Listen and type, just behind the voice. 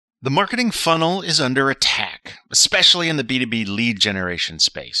The marketing funnel is under attack, especially in the B2B lead generation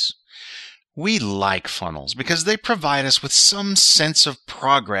space. We like funnels because they provide us with some sense of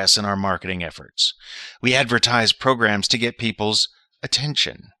progress in our marketing efforts. We advertise programs to get people's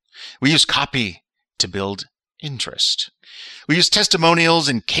attention. We use copy to build interest. We use testimonials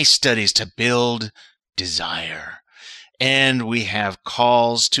and case studies to build desire. And we have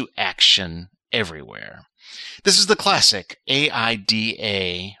calls to action everywhere. This is the classic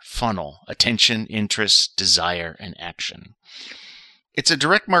AIDA funnel: attention, interest, desire, and action. It's a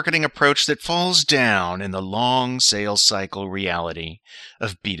direct marketing approach that falls down in the long sales cycle reality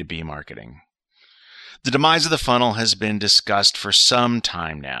of B2B marketing. The demise of the funnel has been discussed for some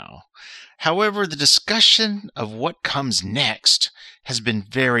time now. However, the discussion of what comes next has been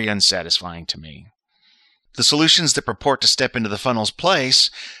very unsatisfying to me. The solutions that purport to step into the funnel's place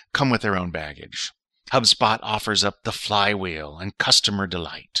come with their own baggage. HubSpot offers up the flywheel and customer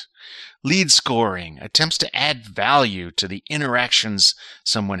delight. Lead scoring attempts to add value to the interactions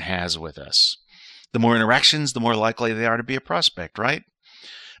someone has with us. The more interactions, the more likely they are to be a prospect, right?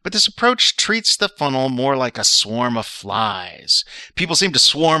 But this approach treats the funnel more like a swarm of flies. People seem to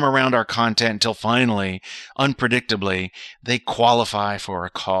swarm around our content until finally, unpredictably, they qualify for a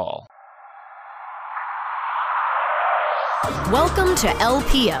call. Welcome to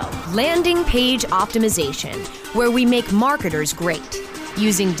LPO, Landing Page Optimization, where we make marketers great,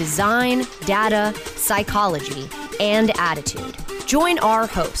 using design, data, psychology, and attitude. Join our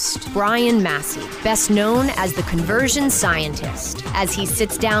host, Brian Massey, best known as the Conversion Scientist, as he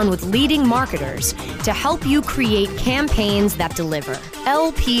sits down with leading marketers to help you create campaigns that deliver.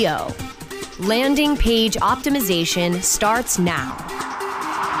 LPO, Landing Page Optimization, starts now.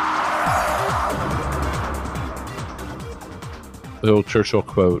 The old Churchill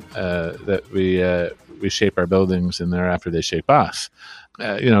quote that we shape our buildings and thereafter they shape us.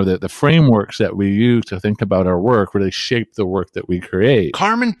 The frameworks that we use to think about our work really shape the work that we create.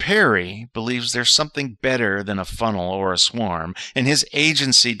 Carmen Perry believes there's something better than a funnel or a swarm, and his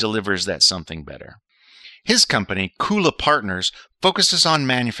agency delivers that something better. His company, Kula Partners, focuses on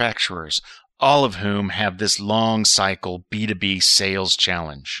manufacturers, all of whom have this long cycle B2B sales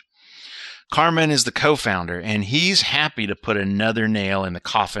challenge. Carmen is the co-founder, and he's happy to put another nail in the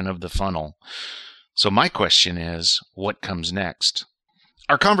coffin of the funnel. So my question is, what comes next?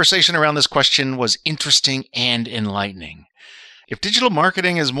 Our conversation around this question was interesting and enlightening. If digital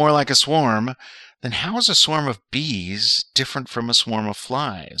marketing is more like a swarm, then how is a swarm of bees different from a swarm of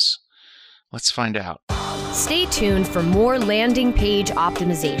flies? Let's find out. Stay tuned for more landing page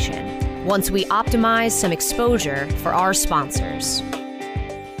optimization once we optimize some exposure for our sponsors.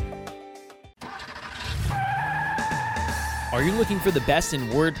 Are you looking for the best in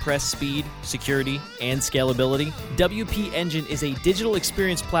WordPress speed, security, and scalability? WP Engine is a digital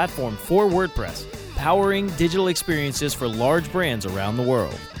experience platform for WordPress, powering digital experiences for large brands around the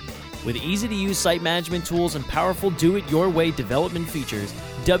world. With easy-to-use site management tools and powerful do-it-your-way development features,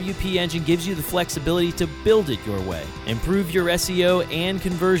 WP Engine gives you the flexibility to build it your way. Improve your SEO and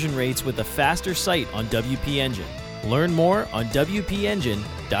conversion rates with a faster site on WP Engine. Learn more on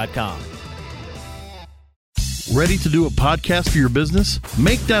WPEngine.com. Ready to do a podcast for your business?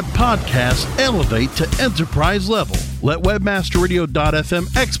 Make that podcast elevate to enterprise level. Let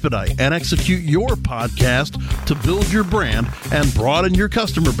webmasterradio.fm expedite and execute your podcast to build your brand and broaden your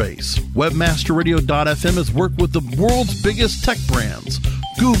customer base. Webmasterradio.fm has worked with the world's biggest tech brands,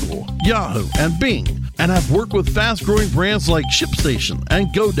 Google, Yahoo, and Bing, and have worked with fast-growing brands like ShipStation and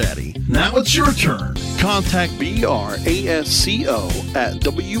GoDaddy. Now it's your turn. Contact BRASCO at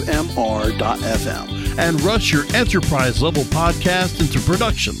WMR.fm and rush your enterprise-level podcast into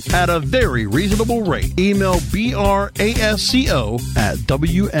production at a very reasonable rate. Email BRASCO at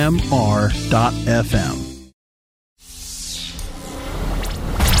WMR.fm.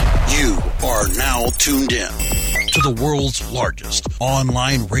 You are now tuned in to the world's largest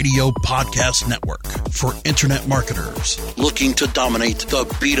online radio podcast network for internet marketers looking to dominate the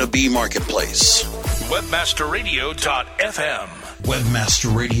B2B marketplace. Webmasterradio.fm.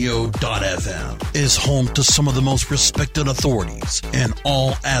 Webmasterradio.fm is home to some of the most respected authorities in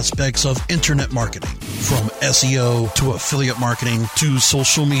all aspects of internet marketing, from SEO to affiliate marketing to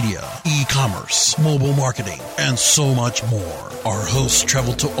social media, e-commerce, mobile marketing, and so much more. Our hosts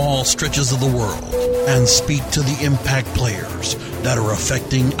travel to all stretches of the world and speak to the impact players that are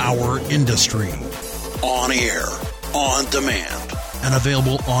affecting our industry. On air, on demand, and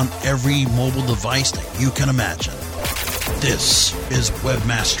available on every mobile device that you can imagine. This is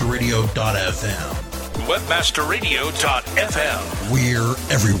WebmasterRadio.fm. WebmasterRadio.fm. We're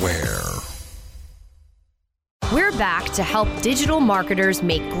everywhere. We're back to help digital marketers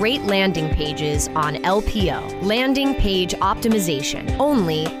make great landing pages on LPO, Landing Page Optimization,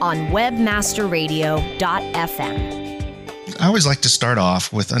 only on webmasterradio.fm. I always like to start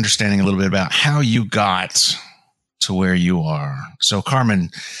off with understanding a little bit about how you got to where you are. So, Carmen,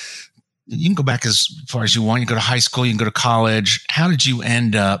 you can go back as far as you want. You can go to high school, you can go to college. How did you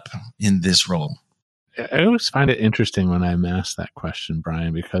end up in this role? I always find it interesting when I'm asked that question,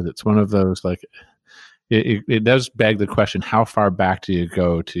 Brian, because it's one of those, like, it does beg the question, how far back do you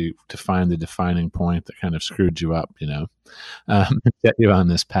go to find the defining point that kind of screwed you up, get you on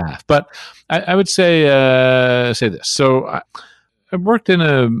this path? But I would say this. So I worked in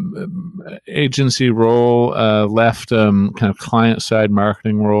a agency role, left kind of client-side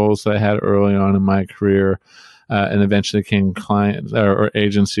marketing roles that I had early on in my career, and eventually came client or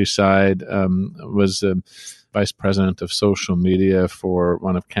agency side, was vice president of social media for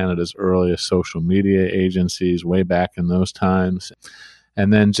one of Canada's earliest social media agencies way back in those times.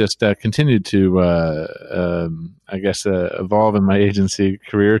 And then just continued to, evolve in my agency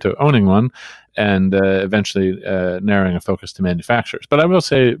career to owning one, and eventually narrowing a focus to manufacturers. But I will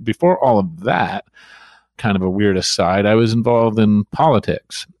say, before all of that, kind of a weird aside, I was involved in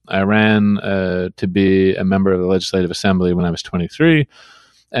politics. I ran to be a member of the Legislative Assembly when I was 23,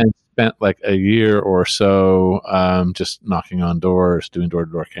 and spent like a year or so just knocking on doors, doing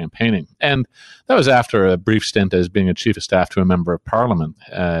door-to-door campaigning. And that was after a brief stint as being a chief of staff to a member of parliament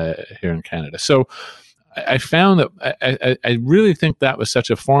here in Canada. So I found that I really think that was such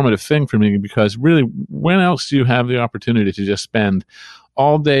a formative thing for me, because really, when else do you have the opportunity to just spend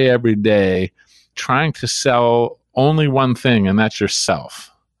all day, every day, trying to sell only one thing, and that's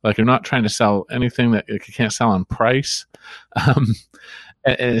yourself? Like, you're not trying to sell anything that you can't sell on price.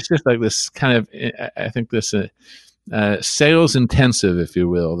 And it's just like this kind of, I think this sales intensive, if you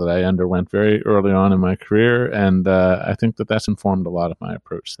will, that I underwent very early on in my career. And I think that that's informed a lot of my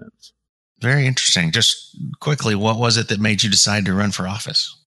approach since. Very interesting. Just quickly, what was it that made you decide to run for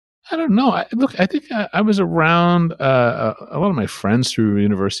office? I don't know. I think I was around, a lot of my friends through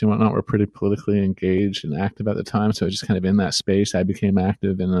university and whatnot were pretty politically engaged and active at the time. So just kind of in that space, I became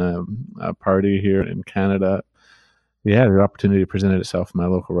active in a party here in Canada. Yeah, the opportunity presented itself in my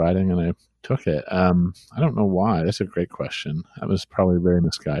local riding, and I took it. I don't know why. That's a great question. I was probably very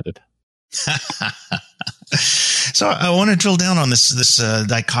misguided. So I want to drill down on this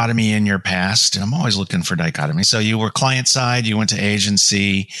dichotomy in your past. I'm always looking for dichotomy. So you were client side, you went to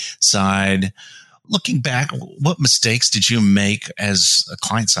agency side. Looking back, what mistakes did you make as a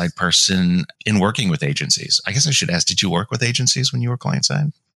client side person in working with agencies? I guess I should ask, did you work with agencies when you were client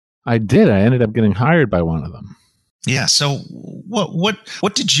side? I did. I ended up getting hired by one of them. Yeah. So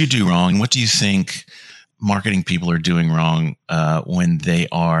what did you do wrong? What do you think marketing people are doing wrong when they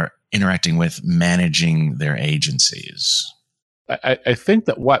are interacting with managing their agencies? I think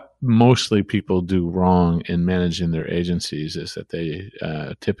that what mostly people do wrong in managing their agencies is that they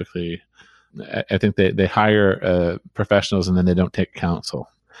typically, I think they hire professionals and then they don't take counsel.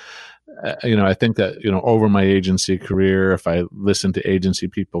 I think that, over my agency career, if I listen to agency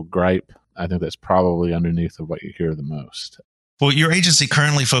people gripe, I think that's probably underneath of what you hear the most. Well, your agency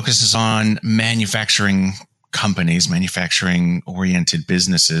currently focuses on manufacturing companies, manufacturing-oriented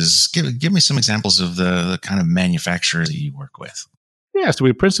businesses. Give me some examples of the kind of manufacturers that you work with. Yeah, so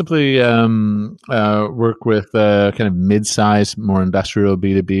we principally work with kind of mid-sized, more industrial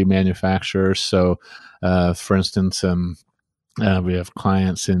B2B manufacturers. So, for instance, we have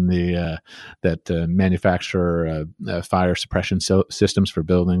clients in that manufacture fire suppression systems for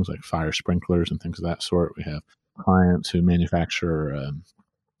buildings, like fire sprinklers and things of that sort. We have clients who manufacture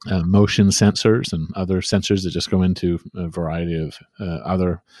motion sensors and other sensors that just go into a variety of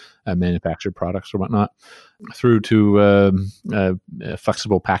other manufactured products or whatnot, through to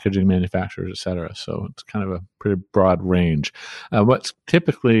flexible packaging manufacturers, et cetera. So it's kind of a pretty broad range. What's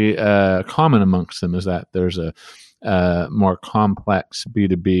typically common amongst them is that there's a more complex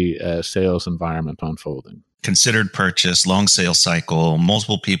B2B sales environment unfolding. Considered purchase, long sales cycle,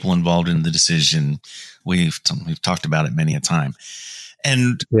 multiple people involved in the decision. We've talked about it many a time.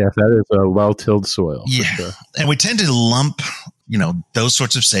 And yes, that is a well-tilled soil. Yeah. For sure. And we tend to lump, those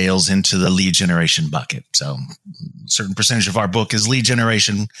sorts of sales into the lead generation bucket. So a certain percentage of our book is lead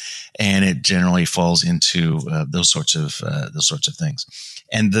generation, and it generally falls into those sorts of things.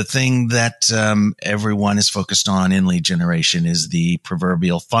 And the thing that everyone is focused on in lead generation is the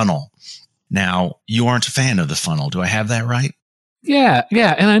proverbial funnel. Now, you aren't a fan of the funnel. Do I have that right? Yeah.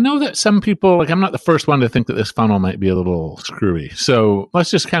 And I know that some people, like, I'm not the first one to think that this funnel might be a little screwy. So let's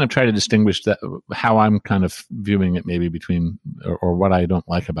just kind of try to distinguish that, how I'm kind of viewing it maybe between, or what I don't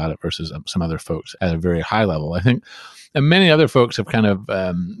like about it versus some other folks at a very high level. I think and many other folks have kind of,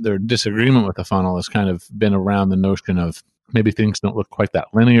 their disagreement with the funnel has kind of been around the notion of maybe things don't look quite that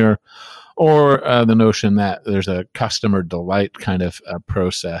linear, or the notion that there's a customer delight kind of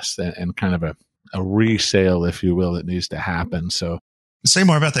process and kind of a resale, if you will, that needs to happen. So say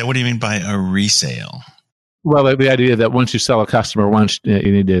more about that. What do you mean by a resale? Well, the idea that once you sell a customer once, you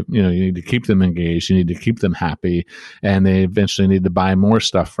need to keep them engaged, you need to keep them happy, and they eventually need to buy more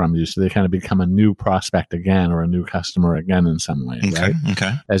stuff from you. So they kind of become a new prospect again, or a new customer again in some way, right?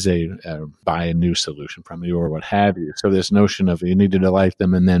 Okay. As they buy a new solution from you or what have you. So this notion of you need to delight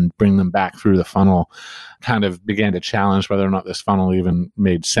them and then bring them back through the funnel kind of began to challenge whether or not this funnel even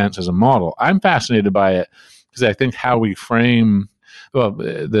made sense as a model. I'm fascinated by it because I think how we frame, well,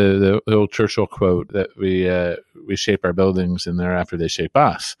 the old Churchill quote that we shape our buildings and thereafter they shape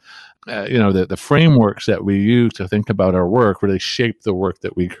us. The frameworks that we use to think about our work really shape the work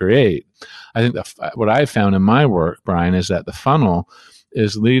that we create. I think what I've found in my work, Brian, is that the funnel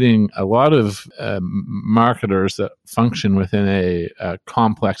is leading a lot of marketers that function within a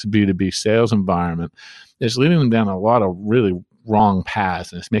complex B2B sales environment. It's leading them down a lot of really wrong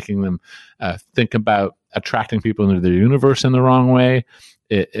paths, and it's making them think about attracting people into their universe in the wrong way.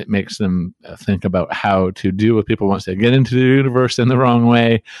 It makes them think about how to deal with people once they get into the universe in the wrong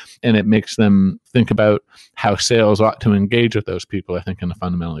way, and it makes them think about how sales ought to engage with those people, I think, in a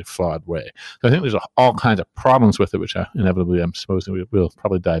fundamentally flawed way. So I think there's all kinds of problems with it, which inevitably I'm supposing we'll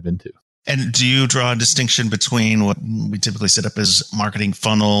probably dive into. And do you draw a distinction between what we typically set up as marketing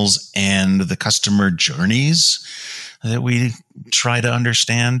funnels and the customer journeys that we try to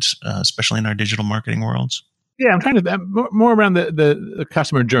understand, especially in our digital marketing worlds? Yeah, I'm trying to more around the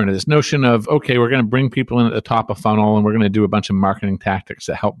customer journey. This notion of, okay, we're going to bring people in at the top of funnel, and we're going to do a bunch of marketing tactics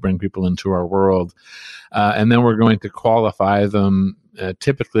that help bring people into our world, and then we're going to qualify them.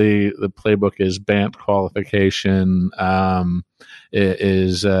 Typically, the playbook is BANT qualification. Well,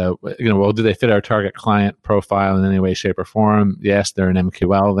 do they fit our target client profile in any way, shape, or form? Yes, they're an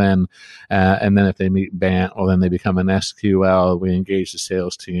MQL then. And then if they meet BANT, well, then they become an SQL. We engage the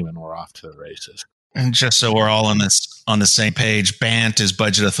sales team, and we're off to the races. And just so we're all on the same page, BANT is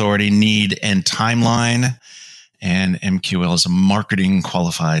budget authority, need, and timeline, and MQL is a marketing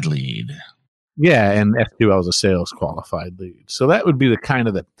qualified lead. Yeah, and SQL is a sales qualified lead. So that would be the kind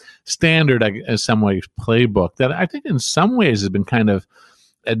of the standard, in some ways, playbook that I think in some ways has been kind of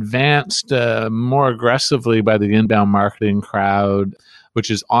advanced more aggressively by the inbound marketing crowd,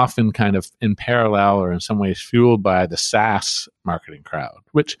 which is often kind of in parallel or in some ways fueled by the SaaS marketing crowd,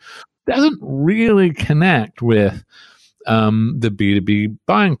 which doesn't really connect with the B2B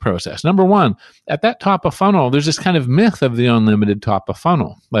buying process. Number one, at that top of funnel, there's this kind of myth of the unlimited top of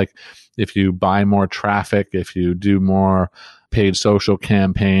funnel. Like if you buy more traffic, if you do more paid social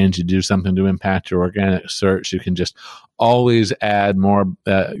campaigns, you do something to impact your organic search, you can just always add more,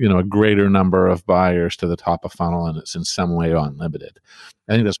 a greater number of buyers to the top of funnel, and it's in some way unlimited.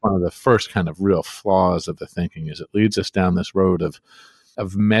 I think that's one of the first kind of real flaws of the thinking, is it leads us down this road of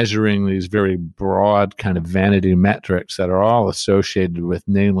measuring these very broad kind of vanity metrics that are all associated with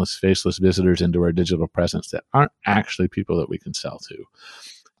nameless, faceless visitors into our digital presence that aren't actually people that we can sell to.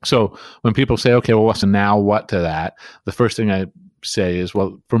 So when people say, okay, well, what's a now what to that? The first thing I say is,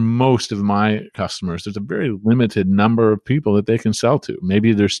 well, for most of my customers, there's a very limited number of people that they can sell to.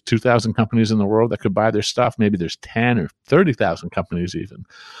 Maybe there's 2,000 companies in the world that could buy their stuff. Maybe there's 10 or 30,000 companies even.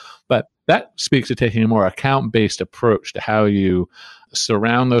 But that speaks to taking a more account-based approach to how you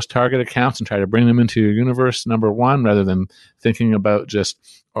surround those target accounts and try to bring them into your universe, number one, rather than thinking about just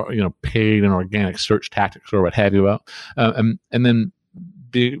paid and organic search tactics or what have you. And then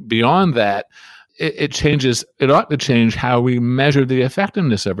beyond that, it ought to change how we measure the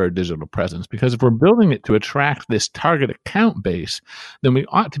effectiveness of our digital presence, because if we're building it to attract this target account base, then we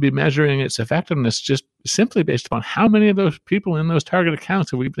ought to be measuring its effectiveness just simply based upon how many of those people in those target accounts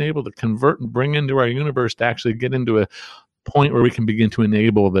have we been able to convert and bring into our universe to actually get into a point where we can begin to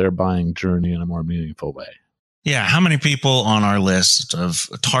enable their buying journey in a more meaningful way. Yeah. How many people on our list of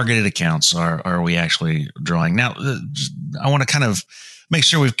targeted accounts are we actually drawing? Now, I want to kind of make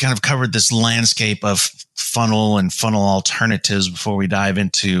sure we've kind of covered this landscape of funnel and funnel alternatives before we dive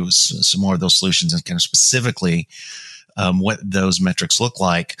into some more of those solutions and kind of specifically what those metrics look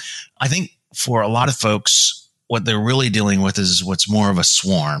like. I think for a lot of folks, what they're really dealing with is what's more of a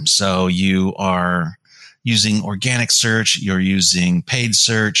swarm. So you are using organic search, you're using paid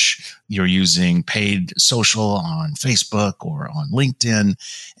search, you're using paid social on Facebook or on LinkedIn,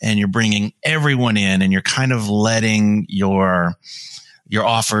 and you're bringing everyone in, and you're kind of letting your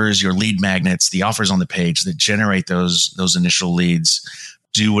offers, your lead magnets, the offers on the page that generate those initial leads,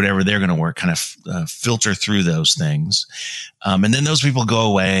 do whatever they're going to work, kind of filter through those things. And then those people go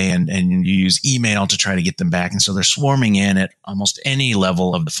away and you use email to try to get them back. And so they're swarming in at almost any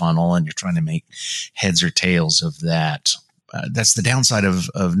level of the funnel, and you're trying to make heads or tails of that. That's the downside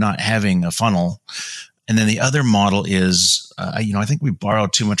of not having a funnel. And then the other model is, I think we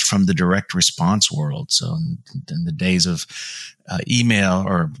borrowed too much from the direct response world. So in the days of email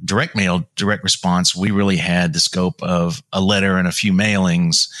or direct mail, direct response, we really had the scope of a letter and a few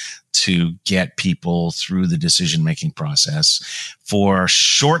mailings to get people through the decision-making process. For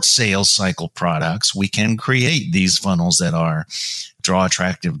short sales cycle products, we can create these funnels that are draw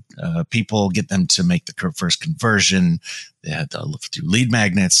attractive people, get them to make the first conversion. They have to look through lead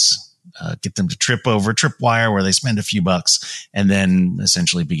magnets, get them to tripwire where they spend a few bucks, and then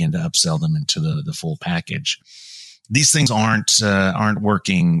essentially begin to upsell them into the full package. These things aren't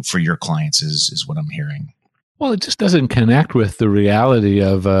working for your clients is what I'm hearing. Well, it just doesn't connect with the reality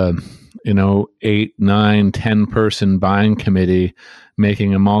of 8, 9, 10 person buying committee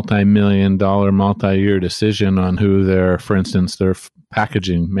making a multi-million-dollar, multi-year decision on who their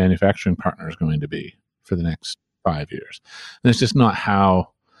packaging manufacturing partner is going to be for the next 5 years. And it's just not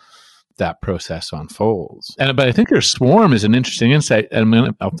how that process unfolds. But I think your swarm is an interesting insight.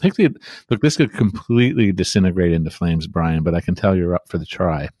 And I'll take look, this could completely disintegrate into flames, Brian, but I can tell you're up for the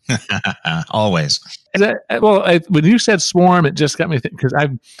try. Always. When you said swarm, it just got me thinking, because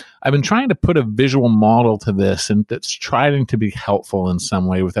I've been trying to put a visual model to this, and that's trying to be helpful in some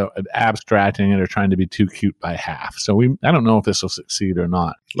way without abstracting it or trying to be too cute by half. So I don't know if this will succeed or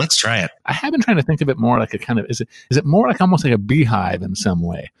not. Let's try it. I have been trying to think of it more like a kind of, is it more like almost like a beehive in some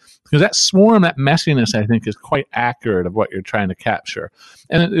way? Because that swarm, that messiness, I think, is quite accurate of what you're trying to capture.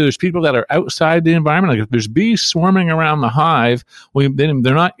 And there's people that are outside the environment. Like if there's bees swarming around the hive, they're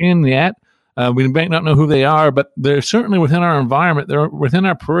not in yet. We might not know who they are, but they're certainly within our environment. They're within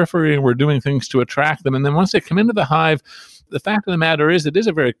our periphery, and we're doing things to attract them. And then once they come into the hive, the fact of the matter is it is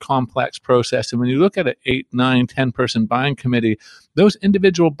a very complex process. And when you look at an 8, 9, 10-person buying committee, those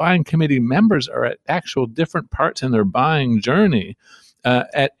individual buying committee members are at actual different parts in their buying journey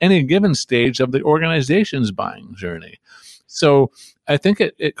at any given stage of the organization's buying journey. So I think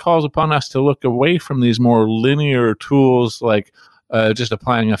it calls upon us to look away from these more linear tools like just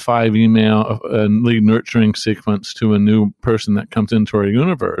applying a 5 email lead nurturing sequence to a new person that comes into our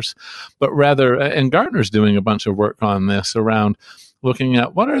universe, but rather, and Gartner's doing a bunch of work on this around looking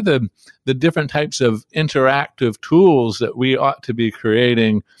at what are the different types of interactive tools that we ought to be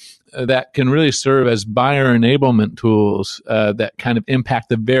creating that can really serve as buyer enablement tools that kind of impact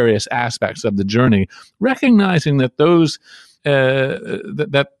the various aspects of the journey, recognizing that those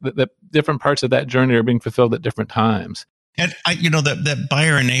that different parts of that journey are being fulfilled at different times. And that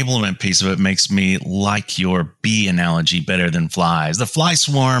buyer enablement piece of it makes me like your bee analogy better than flies. The fly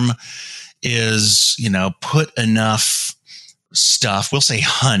swarm is, put enough stuff. We'll say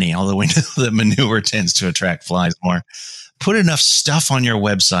honey, although we know that manure tends to attract flies more. Put enough stuff on your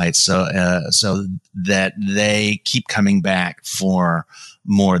website so that they keep coming back for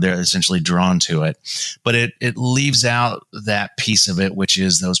more. They're essentially drawn to it. But it leaves out that piece of it, which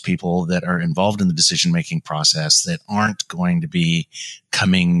is those people that are involved in the decision-making process that aren't going to be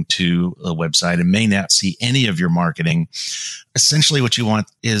coming to the website and may not see any of your marketing. Essentially, what you want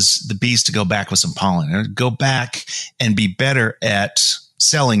is the bees to go back with some pollen, go back and be better at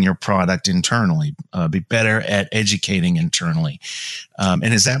selling your product internally, be better at educating internally.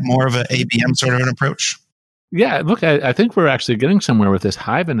 And is that more of an ABM sort of an approach? Yeah, look, I think we're actually getting somewhere with this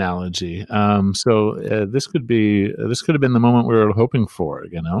hive analogy. So this could have been the moment we were hoping for,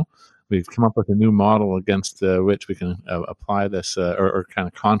 We've come up with a new model against which we can apply this or kind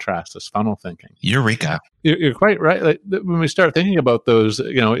of contrast this funnel thinking. Eureka. You're quite right. Like, when we start thinking about those,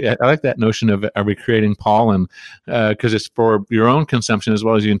 I like that notion of are we creating pollen because it's for your own consumption as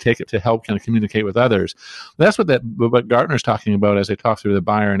well as you can take it to help kind of communicate with others. That's what Gartner's talking about as they talk through the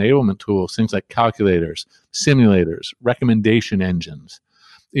buyer enablement tools, things like calculators, simulators, recommendation engines,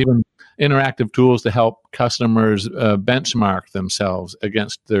 even interactive tools to help customers benchmark themselves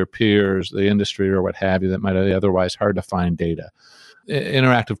against their peers, the industry, or what have you that might be otherwise hard to find data.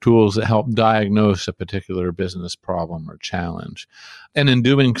 Interactive tools that help diagnose a particular business problem or challenge. And in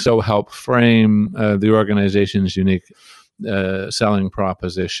doing so, help frame the organization's unique selling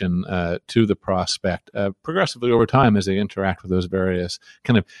proposition to the prospect progressively over time as they interact with those various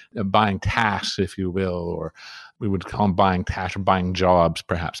kind of buying tasks, if you will, or we would call them buying tasks or buying jobs,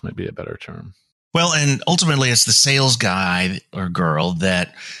 perhaps might be a better term. Well, and ultimately it's the sales guy or girl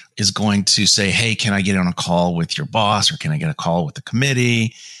that is going to say, hey, can I get on a call with your boss, or can I get a call with the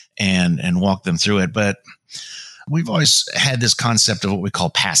committee and walk them through it? But we've always had this concept of what we call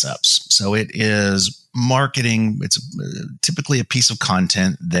pass-ups. So it is marketing. It's typically a piece of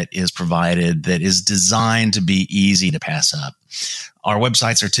content that is provided that is designed to be easy to pass up. Our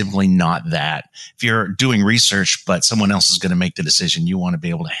websites are typically not that. If you're doing research, but someone else is going to make the decision, you want to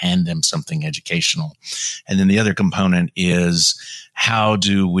be able to hand them something educational. And then the other component is, how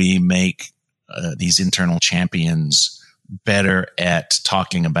do we make these internal champions better at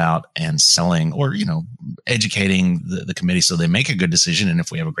talking about and selling, or, educating the committee so they make a good decision. And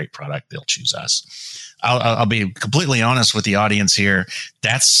if we have a great product, they'll choose us. I'll be completely honest with the audience here.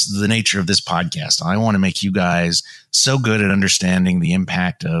 That's the nature of this podcast. I want to make you guys so good at understanding the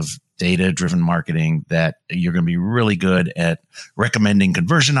impact of data-driven marketing that you're going to be really good at recommending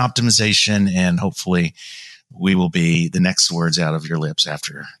conversion optimization, and hopefully we will be the next words out of your lips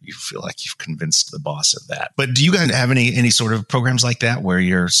after you feel like you've convinced the boss of that. But do you guys have any sort of programs like that where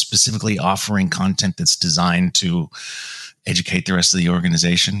you're specifically offering content that's designed to educate the rest of the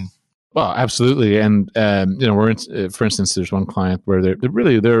organization? Well, absolutely. And, we're in, for instance, there's one client where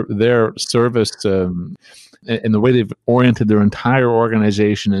their service and the way they've oriented their entire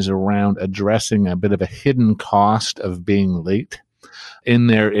organization is around addressing a bit of a hidden cost of being late. In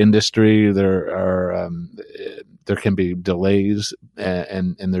their industry, there can be delays,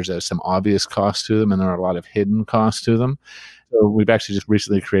 and there's some obvious costs to them, and there are a lot of hidden costs to them. So we've actually just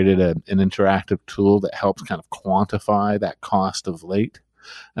recently created an interactive tool that helps kind of quantify that cost of late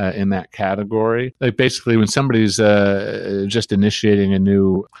in that category. Like basically, when somebody's just initiating a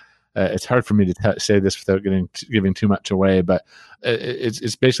new, it's hard for me to say this without giving too much away, but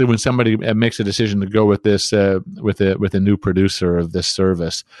it's basically when somebody makes a decision to go with this with a new producer of this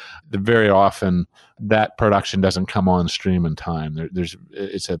service, very often that production doesn't come on stream in time.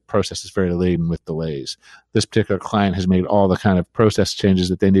 It's a process that's very laden with delays. This particular client has made all the kind of process changes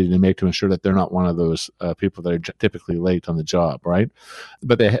that they needed to make to ensure that they're not one of those people that are typically late on the job, right?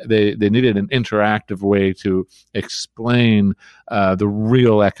 But they needed an interactive way to explain the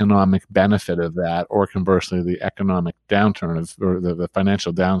real economic benefit of that, or conversely, the economic downturn or the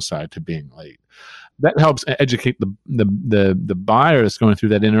financial downside to being late. That helps educate the buyer that's going through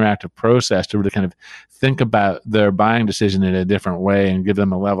that interactive process to really kind of think about their buying decision in a different way and give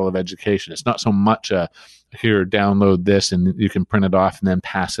them a level of education. It's not so much here, download this and you can print it off and then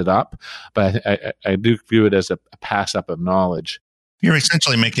pass it up. But I do view it as a pass up of knowledge. You're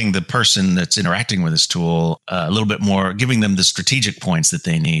essentially making the person that's interacting with this tool a little bit more, giving them the strategic points that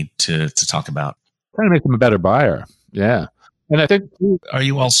they need to talk about. Trying to make them a better buyer. Yeah. And I think, are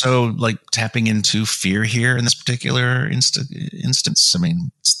you also like tapping into fear here in this particular instance? I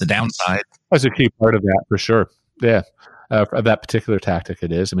mean, it's the downside. That's a key part of that for sure. Yeah. Of that particular tactic,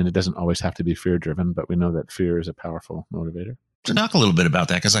 it is. I mean, it doesn't always have to be fear driven, but we know that fear is a powerful motivator. To talk a little bit about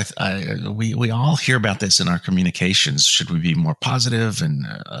that, because we all hear about this in our communications. Should we be more positive? And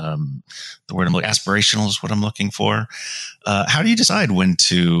the word aspirational is what I'm looking for. How do you decide when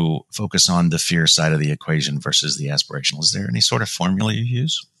to focus on the fear side of the equation versus the aspirational? Is there any sort of formula you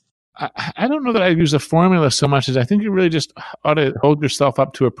use? I don't know that I use a formula so much as I think you really just ought to hold yourself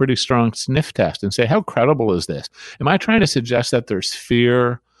up to a pretty strong sniff test and say, how credible is this? Am I trying to suggest that there's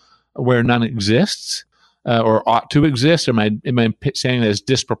fear where none exists? Or ought to exist? Or am I saying that it's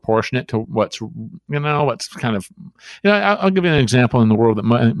disproportionate to what's kind of, I'll give you an example in the world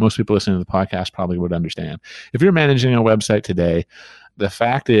that most people listening to the podcast probably would understand. If you're managing a website today, the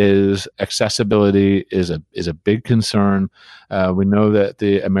fact is accessibility is a big concern. We know that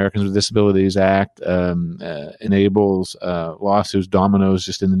the Americans with Disabilities Act enables lawsuits, dominoes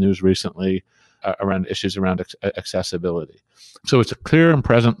just in the news recently, around issues around accessibility. So it's a clear and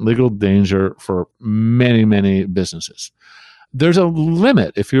present legal danger for many, many businesses. There's a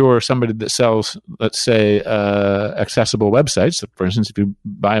limit if you're somebody that sells, let's say, accessible websites. For instance, if you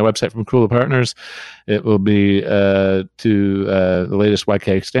buy a website from Cooler Partners, it will be to the latest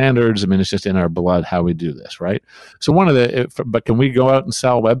YK standards. I mean, it's just in our blood how we do this, right? So but can we go out and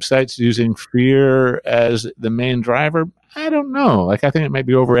sell websites using fear as the main driver? I don't know. Like, I think it might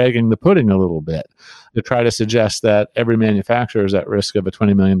be over egging the pudding a little bit to try to suggest that every manufacturer is at risk of a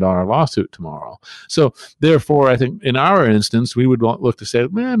 $20 million lawsuit tomorrow. So therefore, I think in our instance, we would look to say,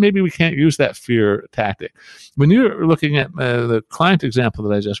 maybe we can't use that fear tactic. When you're looking at the client example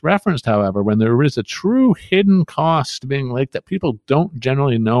that I just referenced, however, when there is a true hidden cost being leaked that people don't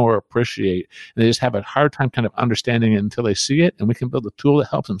generally know or appreciate, and they just have a hard time kind of understanding it until they see it, and we can build a tool that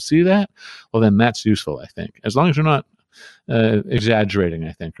helps them see that, well, then that's useful, I think. As long as you're not exaggerating,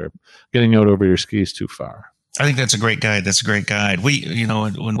 I think, or getting out over your skis too far. I think that's a great guide. That's a great guide.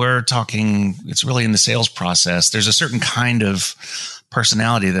 When we're talking, it's really in the sales process. There's a certain kind of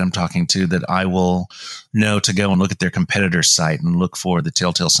personality that I'm talking to that I will know to go and look at their competitor's site and look for the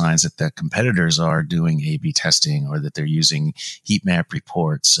telltale signs that the competitors are doing A/B testing, or that they're using heat map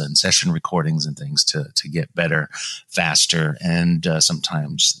reports and session recordings and things to get better, faster, and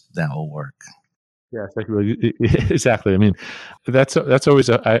sometimes that will work. Yeah, exactly. I mean, that's always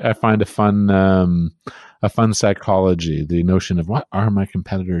I find a fun psychology, the notion of what are my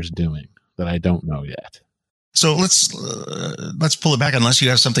competitors doing that I don't know yet. So let's pull it back. Unless you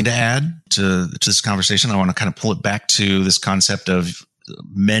have something to add to this conversation, I want to kind of pull it back to this concept of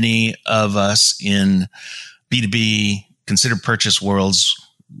many of us in B2B considered purchase worlds.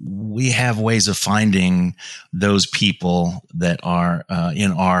 We have ways of finding those people that are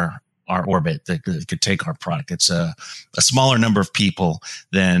in our orbit that could take our product. It's a smaller number of people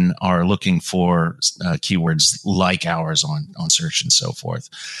than are looking for keywords like ours on search and so forth.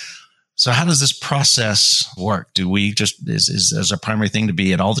 So how does this process work? Do we just, is our primary thing to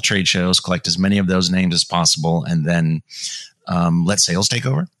be at all the trade shows, collect as many of those names as possible, and then let sales take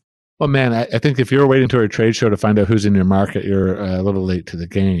over? Well, man, I think if you're waiting to a trade show to find out who's in your market, you're a little late to the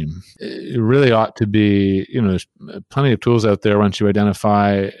game. It really ought to be, there's plenty of tools out there. Once you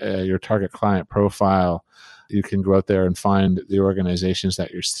identify your target client profile, you can go out there and find the organizations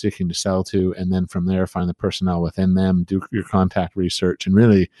that you're seeking to sell to, and then from there, find the personnel within them, do your contact research, and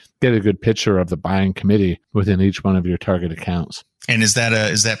really get a good picture of the buying committee within each one of your target accounts. And is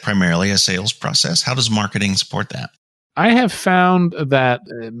that primarily a sales process? How does marketing support that? I have found that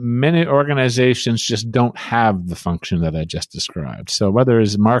many organizations just don't have the function that I just described. So whether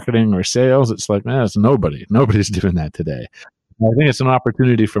it's marketing or sales, it's like, it's nobody. Nobody's doing that today. I think it's an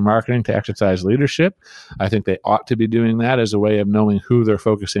opportunity for marketing to exercise leadership. I think they ought to be doing that as a way of knowing who they're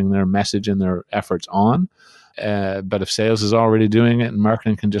focusing their message and their efforts on. But if sales is already doing it and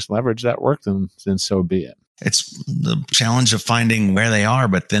marketing can just leverage that work, then so be it. It's the challenge of finding where they are,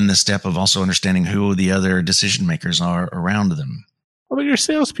 but then the step of also understanding who the other decision makers are around them. Well, your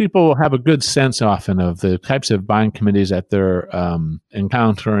salespeople have a good sense often of the types of buying committees that they're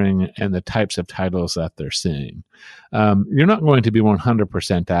encountering and the types of titles that they're seeing. You're not going to be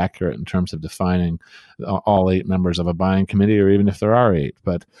 100% accurate in terms of defining all 8 members of a buying committee, or even if there are 8,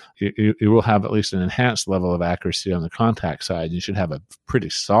 but you will have at least an enhanced level of accuracy on the contact side. You should have a pretty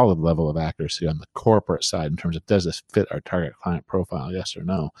solid level of accuracy on the corporate side in terms of, does this fit our target client profile, yes or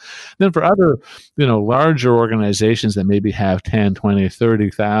no? Then for other, larger organizations that maybe have 10, 20,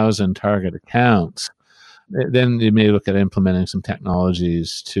 30,000 target accounts, then you may look at implementing some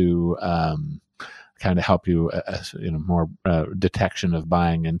technologies to kind of help you, more detection of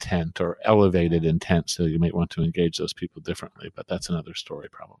buying intent or elevated intent. So you might want to engage those people differently, but that's another story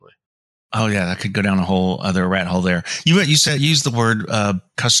probably. Oh yeah, that could go down a whole other rat hole there. You said use the word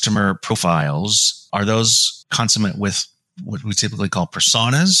customer profiles. Are those consummate with what we typically call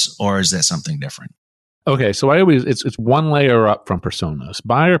personas, or is that something different? Okay, so it's one layer up from personas.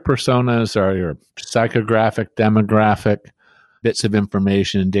 Buyer personas are your psychographic, demographic bits of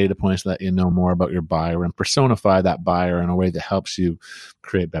information and data points that let you know more about your buyer, and personify that buyer in a way that helps you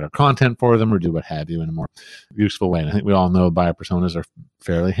create better content for them or do what have you in a more useful way. And I think we all know buyer personas are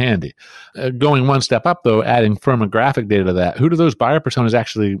fairly handy. Going one step up, though, adding firmographic data to that, who do those buyer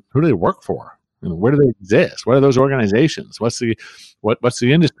personas who do they work for? Where do they exist? What are those organizations? What's the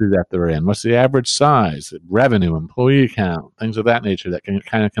industry that they're in? What's the average size, revenue, employee count, things of that nature that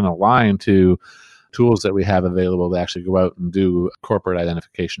can align to tools that we have available to actually go out and do corporate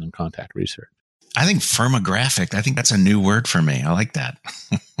identification and contact research. I think firmographic, I think that's a new word for me. I like that.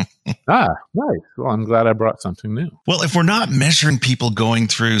 Nice. Well, I'm glad I brought something new. Well, if we're not measuring people going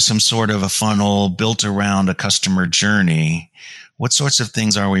through some sort of a funnel built around a customer journey, what sorts of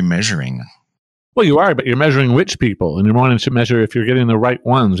things are we measuring? Well, you are, but you're measuring which people, and you're wanting to measure if you're getting the right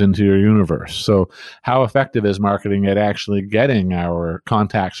ones into your universe. So how effective is marketing at actually getting our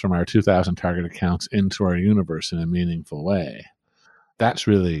contacts from our 2,000 target accounts into our universe in a meaningful way? That's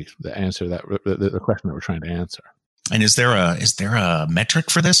really the answer, the question that we're trying to answer. And is there a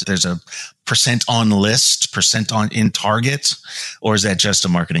metric for this? There's a percent on list, percent on in target, or is that just a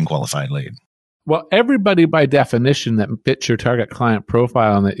marketing qualified lead? Well, everybody by definition that fits your target client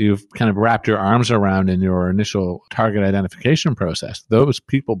profile and that you've kind of wrapped your arms around in your initial target identification process, those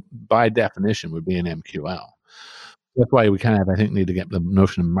people by definition would be an MQL. That's why we kind of, I think, need to get the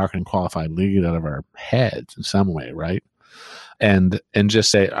notion of marketing qualified lead out of our heads in some way, right? And just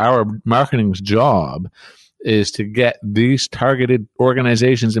say our marketing's job is to get these targeted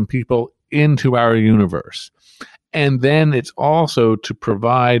organizations and people into our universe. And then it's also to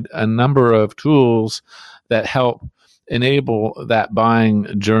provide a number of tools that help enable that buying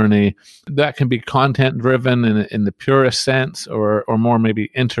journey. That can be content driven in the purest sense, or more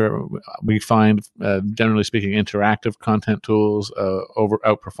maybe we find, generally speaking, interactive content tools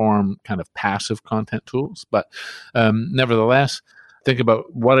outperform kind of passive content tools. But nevertheless, think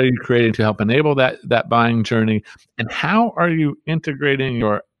about what are you creating to help enable that buying journey, and how are you integrating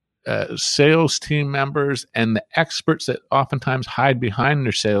your sales team members and the experts that oftentimes hide behind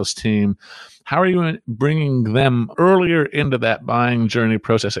their sales team. How are you bringing them earlier into that buying journey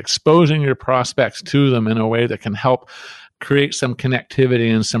process, exposing your prospects to them in a way that can help create some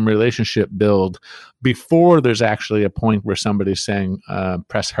connectivity and some relationship build before there's actually a point where somebody's saying,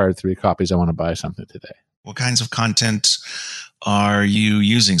 press hard 3 copies, I want to buy something today. What kinds of content are you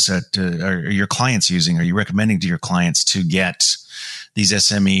using? Are your clients using? Are you recommending to your clients to get these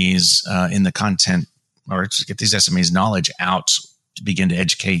SMEs in the content, or to get these SMEs knowledge out to begin to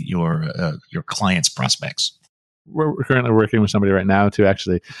educate your clients' prospects? We're currently working with somebody right now to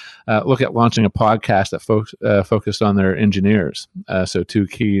actually look at launching a podcast that focused on their engineers. So 2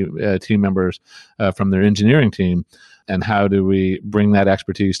 key team members from their engineering team. And how do we bring that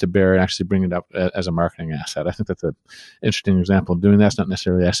expertise to bear and actually bring it up as a marketing asset? I think that's an interesting example of doing that. It's not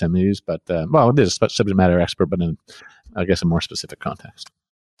necessarily SMEs, but it is a subject matter expert, but in, I guess, a more specific context.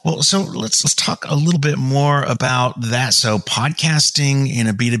 Well, so let's talk a little bit more about that. So podcasting in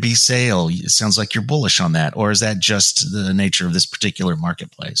a B2B sale, it sounds like you're bullish on that, or is that just the nature of this particular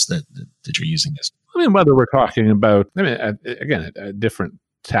marketplace that you're using this? I mean, whether we're talking about, again, different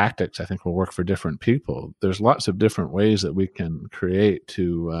tactics, I think, will work for different people. There's lots of different ways that we can create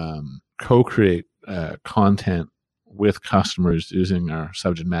to co-create content with customers using our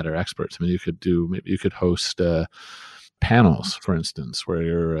subject matter experts. I mean, you could host panels, for instance, where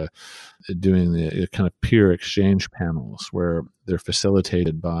you're doing the kind of peer exchange panels where they're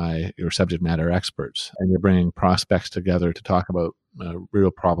facilitated by your subject matter experts, and you're bringing prospects together to talk about real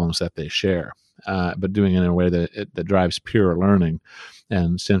problems that they share, but doing it in a way that drives pure learning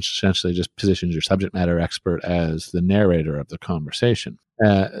and essentially just positions your subject matter expert as the narrator of the conversation.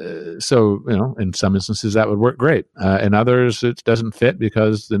 So, in some instances that would work great. In others, it doesn't fit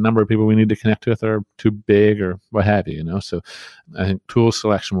because the number of people we need to connect with are too big or what have you, So I think tool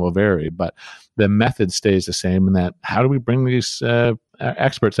selection will vary, but the method stays the same in that how do we bring these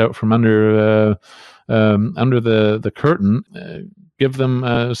experts out from under the curtain, give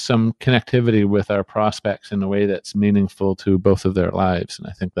them some connectivity with our prospects in a way that's meaningful to both of their lives. And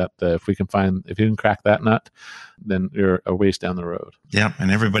I think that if you can crack that nut, then you're a ways down the road. Yeah, and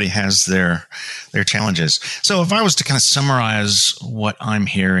everybody has their challenges. So if I was to kind of summarize what I'm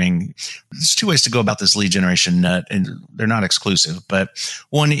hearing, there's 2 ways to go about this lead generation nut, and they're not exclusive, but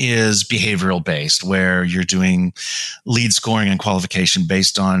one is behavioral based, where you're doing lead scoring and qualification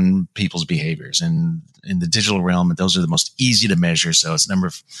based on people's behaviors. And in the digital realm, those are the most easy to measure. So it's number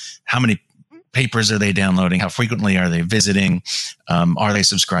of how many papers are they downloading? How frequently are they visiting? Are they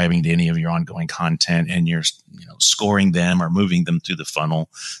subscribing to any of your ongoing content? And you're scoring them or moving them through the funnel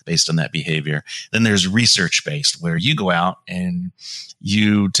based on that behavior. Then there's research-based, where you go out and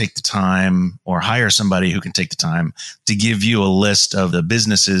you take the time or hire somebody who can take the time to give you a list of the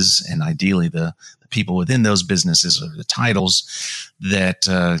businesses, and ideally the people within those businesses, or the titles that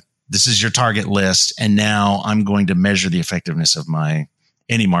this is your target list. And now I'm going to measure the effectiveness of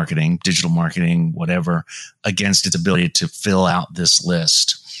any marketing, digital marketing, whatever, against its ability to fill out this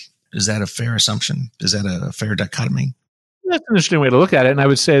list. Is that a fair assumption? Is that a fair dichotomy? That's an interesting way to look at it. And I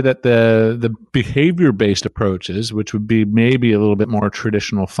would say that the behavior-based approaches, which would be maybe a little bit more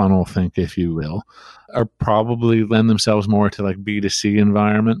traditional funnel think, if you will, are probably lend themselves more to like B2C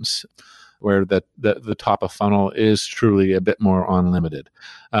environments, where the top of funnel is truly a bit more unlimited.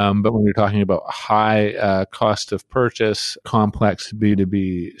 But when you're talking about high cost of purchase, complex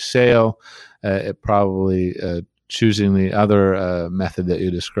B2B sale, it probably choosing the other method that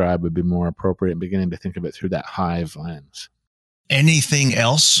you described would be more appropriate, and beginning to think of it through that Hive lens. Anything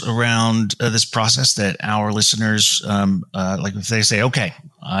else around this process that our listeners, like if they say, okay,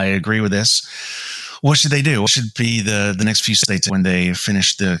 I agree with this, What should they do? What should be the next few steps when they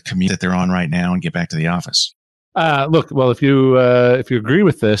finish the commute that they're on right now and get back to the office? Look, well, if you agree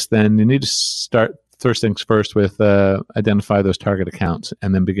with this, then you need to start first things first with identify those target accounts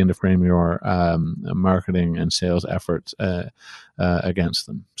and then begin to frame your marketing and sales efforts against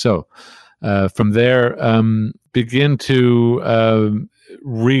them. So from there, begin to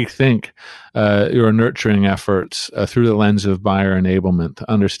rethink your nurturing efforts through the lens of buyer enablement,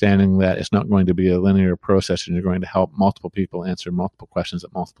 understanding that it's not going to be a linear process and you're going to help multiple people answer multiple questions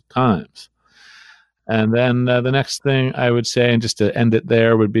at multiple times. And then the next thing I would say, and just to end it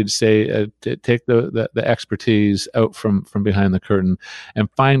there, would be to say take the expertise out from behind the curtain and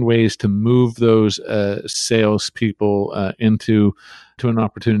find ways to move those salespeople into an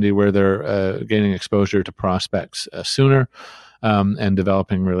opportunity where they're gaining exposure to prospects sooner and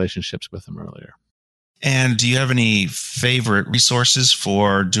developing relationships with them earlier. And do you have any favorite resources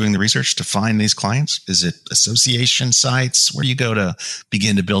for doing the research to find these clients? Is it association sites? Where do you go to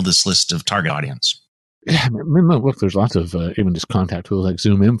begin to build this list of target audience? Yeah, I mean, look, there's lots of even just contact tools like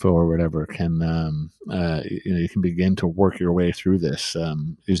Zoom Info or whatever can, you can begin to work your way through this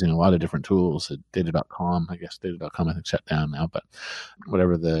using a lot of different tools. Data.com, I guess Data.com I think shut down now, but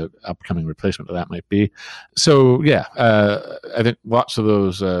whatever the upcoming replacement of that might be. So yeah, I think lots of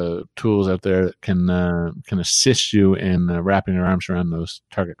those tools out there that can assist you in wrapping your arms around those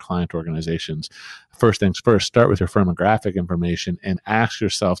target client organizations. First things first, start with your firmographic information and ask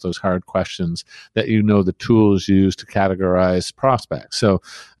yourself those hard questions that the tools use to categorize prospects. So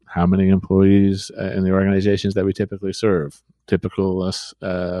how many employees in the organizations that we typically serve, typical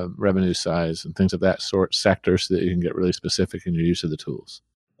revenue size and things of that sort, sectors, so that you can get really specific in your use of the tools.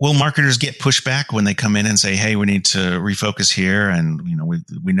 Will marketers get pushback when they come in and say, hey, we need to refocus here? And,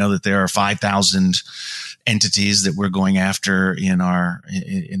 we know that there are 5,000 entities that we're going after in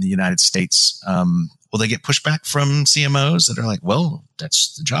the United States. Will they get pushback from CMOs that are like, well,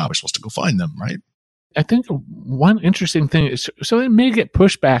 that's the job. We're supposed to go find them, right? I think one interesting thing is, so it may get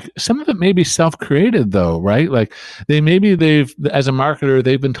pushback. Some of it may be self-created though, right? Like they've, as a marketer,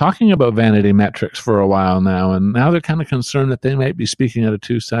 they've been talking about vanity metrics for a while now, and now they're kind of concerned that they might be speaking out of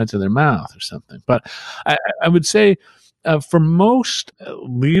two sides of their mouth or something. But I would say for most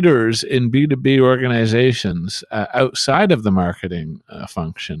leaders in B2B organizations outside of the marketing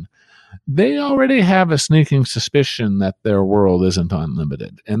function, they already have a sneaking suspicion that their world isn't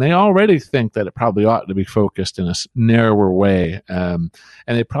unlimited. And they already think that it probably ought to be focused in a narrower way. And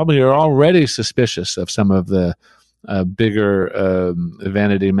they probably are already suspicious of some of the bigger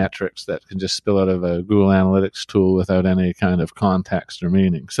vanity metrics that can just spill out of a Google Analytics tool without any kind of context or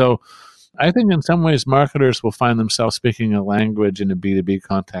meaning. So I think in some ways marketers will find themselves speaking a language in a B2B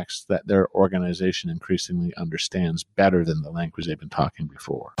context that their organization increasingly understands better than the language they've been talking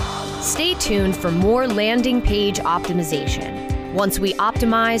before. Stay tuned for more landing page optimization once we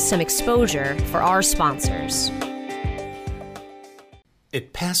optimize some exposure for our sponsors.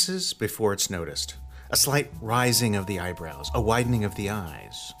 It passes before it's noticed. A slight rising of the eyebrows, a widening of the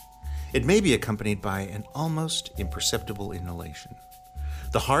eyes. It may be accompanied by an almost imperceptible inhalation.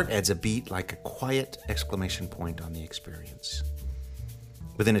 The heart adds a beat like a quiet exclamation point on the experience.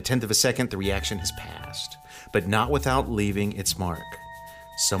 Within a tenth of a second, the reaction has passed, but not without leaving its mark.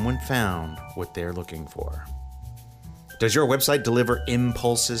 Someone found what they're looking for. Does your website deliver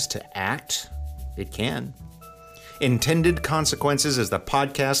impulses to act? It can. Intended Consequences is the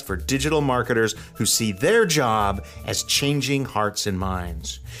podcast for digital marketers who see their job as changing hearts and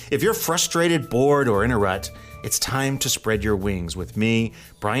minds. If you're frustrated, bored, or in a rut, it's time to spread your wings with me,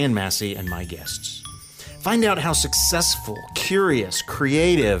 Brian Massey, and my guests. Find out how successful, curious,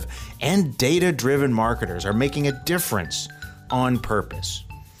 creative, and data-driven marketers are making a difference on purpose.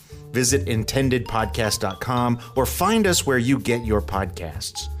 Visit intendedpodcast.com or find us where you get your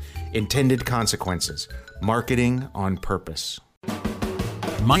podcasts. Intended Consequences, marketing on purpose.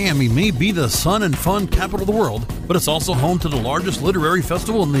 Miami may be the sun and fun capital of the world, but it's also home to the largest literary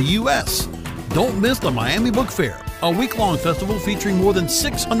festival in the U.S. Don't miss the Miami Book Fair, a week-long festival featuring more than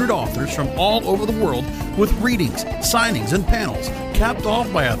 600 authors from all over the world with readings, signings, and panels, capped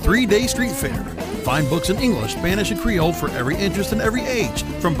off by a 3-day street fair. Find books in English, Spanish, and Creole for every interest and every age,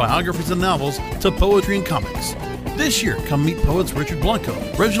 from biographies and novels to poetry and comics. This year, come meet poets Richard Blanco,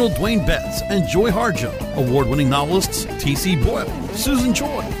 Reginald Dwayne Betts, and Joy Harjo, award-winning novelists T.C. Boyle, Susan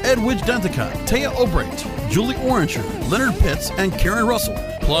Choi, Edwidge Danticat, Taya Obrecht, Julie Oranger, Leonard Pitts, and Karen Russell,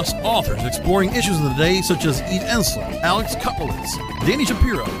 plus authors exploring issues of the day such as Eve Ensler, Alex Kotlowitz, Danny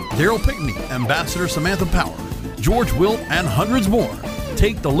Shapiro, Daryl Pinkney, Ambassador Samantha Power, George Wilt, and hundreds more.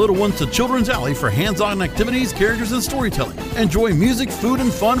 Take the little ones to Children's Alley for hands-on activities, characters, and storytelling. Enjoy music, food,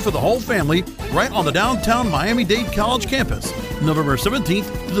 and fun for the whole family right on the downtown Miami-Dade College campus, November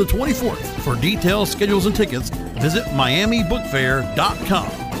 17th to the 24th. For details, schedules, and tickets, visit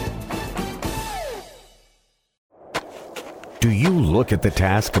miamibookfair.com. Do you look at the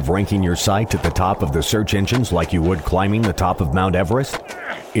task of ranking your site at the top of the search engines like you would climbing the top of Mount Everest?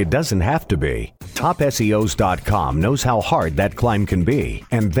 It doesn't have to be. TopSEOs.com knows how hard that climb can be,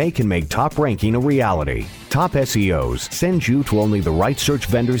 and they can make top ranking a reality. Top SEOs sends you to only the right search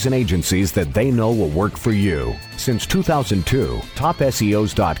vendors and agencies that they know will work for you. Since 2002,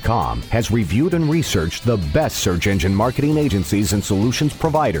 TopSEOs.com has reviewed and researched the best search engine marketing agencies and solutions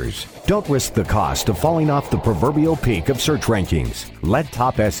providers. Don't risk the cost of falling off the proverbial peak of search rankings. Let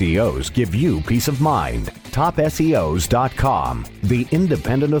Top SEOs give you peace of mind. TopSEOs.com, the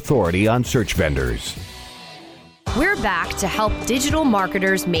independent authority on search vendors. We're back to help digital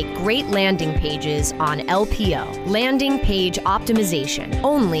marketers make great landing pages on LPO, Landing Page Optimization,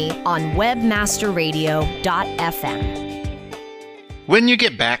 only on webmasterradio.fm. When you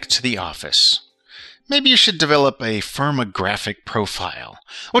get back to the office, maybe you should develop a firmographic profile.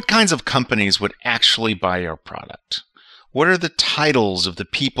 What kinds of companies would actually buy your product? What are the titles of the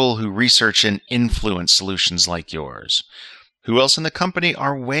people who research and influence solutions like yours? Who else in the company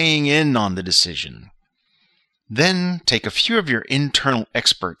are weighing in on the decision? Then take a few of your internal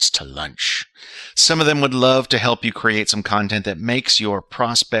experts to lunch. Some of them would love to help you create some content that makes your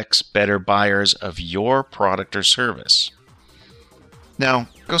prospects better buyers of your product or service. Now,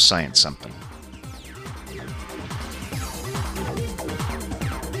 go science something.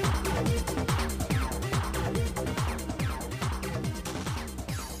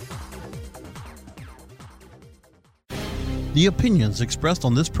 The opinions expressed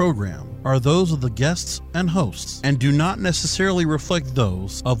on this program are those of the guests and hosts and do not necessarily reflect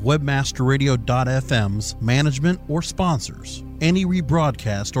those of webmasterradio.fm's management or sponsors. Any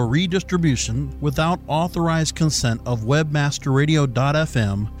rebroadcast or redistribution without authorized consent of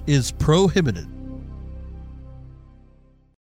webmasterradio.fm is prohibited.